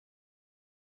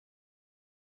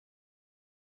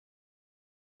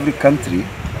Every country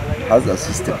has a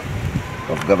system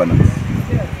of governance.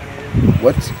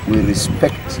 What we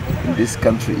respect in this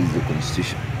country is the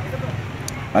constitution.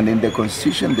 And in the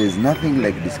constitution, there is nothing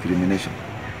like discrimination.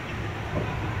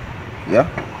 Yeah?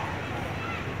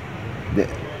 The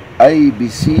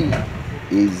IEBC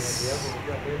is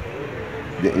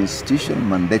the institution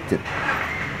mandated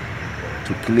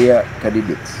to clear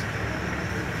candidates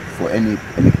for any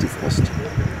elective post.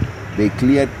 They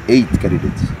cleared 8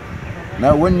 candidates.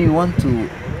 Now, when you want to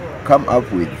come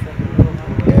up with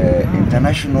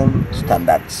international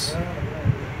standards,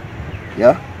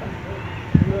 yeah,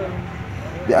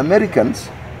 the Americans,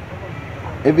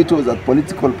 if it was at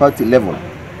political party level,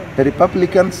 the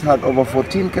Republicans had over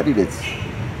 14 candidates,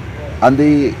 and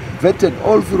they vetted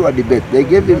all through a debate. They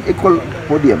gave them equal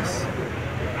podiums,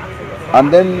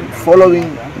 and then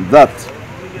following that,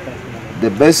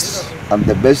 the best and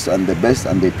the best and the best,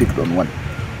 and they picked on one.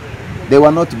 They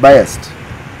were not biased.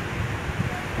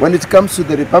 When it comes to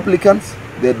the Republicans,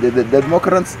 the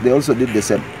Democrats, they also did the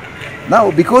same.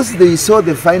 Now, because they saw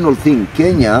the final thing,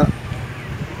 Kenya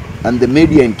and the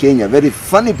media in Kenya, very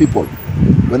funny people,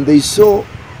 when they saw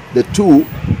the two,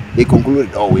 they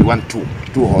concluded, oh, we want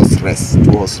two-horse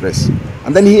race.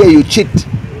 And then here you cheat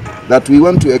that we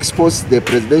want to expose the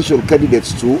presidential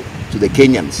candidates to the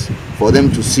Kenyans for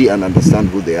them to see and understand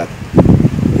who they are.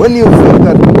 When you feel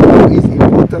that Ruto is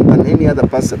important than any other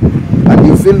person, and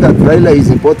you feel that Raila is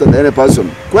important than any person,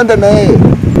 kwenda na yeye.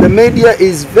 The media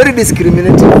is very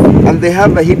discriminative, and they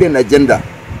have a hidden agenda.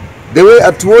 The way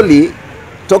Atwoli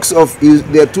talks of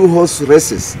their 2-horse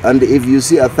races, and if you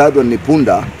see a third one,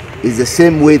 Nipunda, is the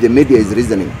same way the media is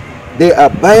reasoning. They are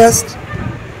biased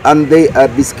and they are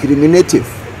discriminative.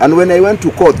 And when I went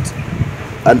to court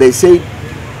and they said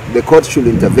the court should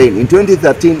intervene, in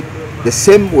 2013, the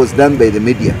same was done by the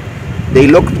media. They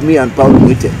locked me and Paul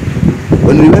Mwite.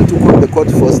 When we went to court, the court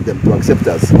forced them to accept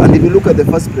us. And if you look at the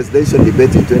first presidential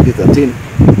debate in 2013,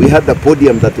 we had the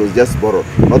podium that was just borrowed,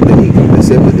 not the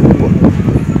same with the people.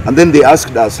 And then they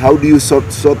asked us, how do you sort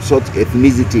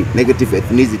ethnicity, negative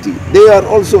ethnicity? They are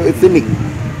also ethnic.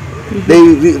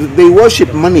 They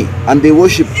worship money, and they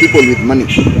worship people with money.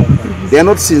 They are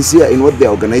not sincere in what they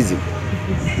are organizing.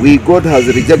 God has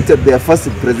rejected their first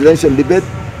presidential debate.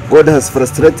 God has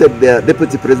frustrated their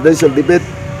deputy presidential debate,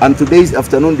 and today's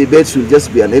afternoon debates will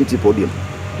just be an empty podium.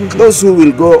 Those who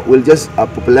will go will just are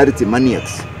popularity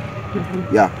maniacs.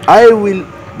 Yeah,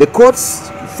 the courts,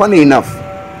 funny enough,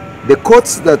 the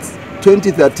courts that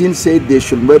 2013 said they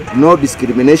should make no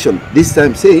discrimination, this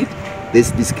time say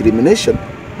there's discrimination,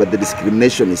 but the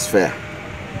discrimination is fair.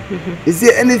 Is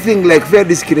there anything like fair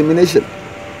discrimination?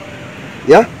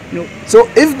 Yeah? No. So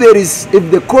if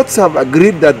the courts have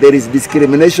agreed that there is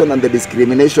discrimination and the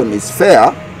discrimination is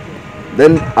fair,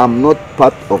 then I'm not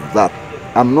part of that.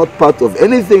 I'm not part of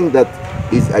anything that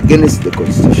is against the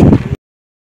Constitution.